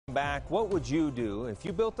Back, what would you do if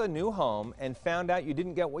you built a new home and found out you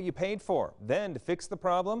didn't get what you paid for? Then, to fix the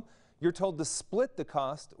problem, you're told to split the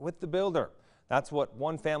cost with the builder. That's what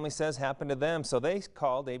one family says happened to them, so they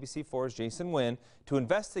called ABC4's Jason Wynn to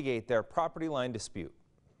investigate their property line dispute.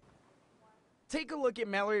 Take a look at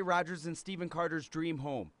Mallory Rogers and Stephen Carter's dream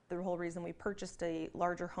home. The whole reason we purchased a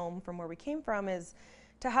larger home from where we came from is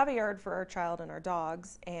to have a yard for our child and our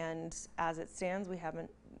dogs, and as it stands,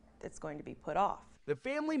 it's going to be put off. The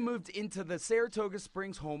family moved into the Saratoga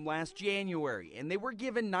Springs home last January, and they were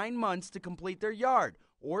given 9 months to complete their yard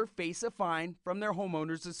or face a fine from their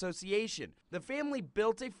homeowners association. The family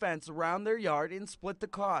built a fence around their yard and split the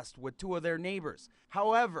cost with 2 of their neighbors.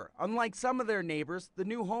 However, unlike some of their neighbors, the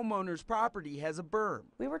new homeowner's property has a berm.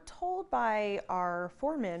 We were told by our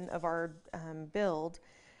foreman of our build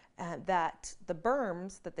that the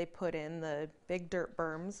berms that they put in, the big dirt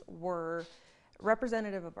berms, were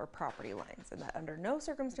representative of our property lines, and that under no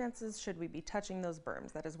circumstances should we be touching those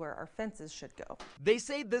berms. That is where our fences should go. They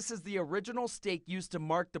say this is the original stake used to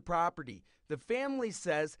mark the property. The family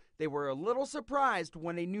says they were a little surprised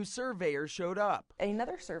when a new surveyor showed up.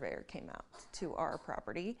 Another surveyor came out to our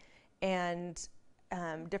property, and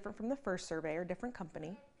different from the first surveyor, different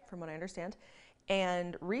company from what I understand,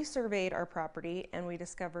 and resurveyed our property, and we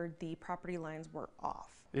discovered the property lines were off.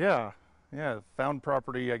 Yeah, found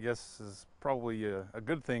property, I guess, is probably a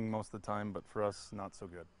good thing most of the time, but for us, not so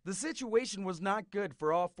good. The situation was not good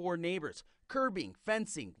for all 4 neighbors. Curbing,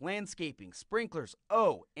 fencing, landscaping, sprinklers,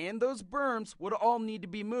 and those berms would all need to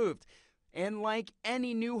be moved. And like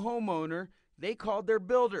any new homeowner, they called their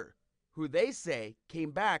builder, who they say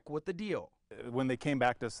came back with the deal. When they came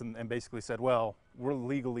back to us and basically said, well, we're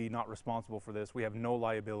legally not responsible for this. We have no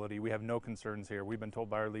liability. We have no concerns here. We've been told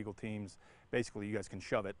by our legal teams, basically, you guys can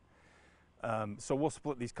shove it. So we'll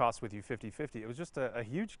split these costs with you 50-50. It was just a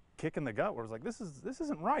huge kick in the gut where it was like, this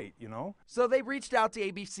isn't right, you know? So they reached out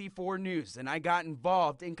to ABC4 News, and I got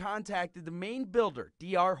involved and contacted the main builder,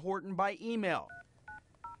 D.R. Horton, by email.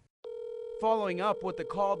 Following up with a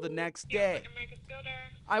call the next day,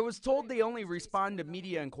 I was told they only respond to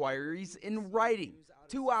media inquiries in writing.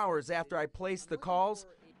 2 hours after I placed the calls,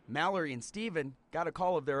 Mallory and Stephen got a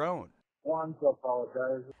call of their own.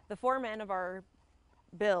 The foreman of our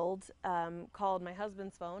build called my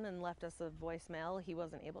husband's phone and left us a voicemail. He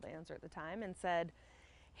wasn't able to answer at the time, and said,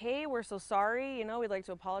 hey, we're so sorry, we'd like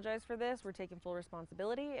to apologize for this. We're taking full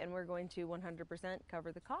responsibility, and we're going to 100%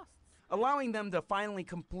 cover the costs. Allowing them to finally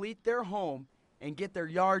complete their home and get their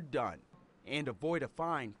yard done and avoid a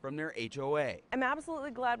fine from their HOA. I'm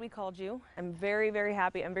absolutely glad we called you. I'm very, very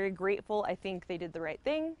happy. I'm very grateful. I think they did the right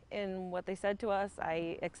thing in what they said to us.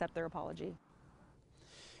 I accept their apology.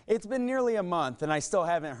 It's been nearly a month, and I still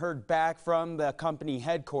haven't heard back from the company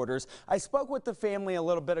headquarters. I spoke with the family a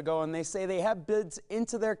little bit ago, and they say they have bids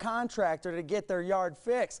into their contractor to get their yard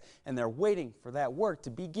fixed, and they're waiting for that work to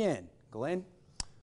begin. Glenn?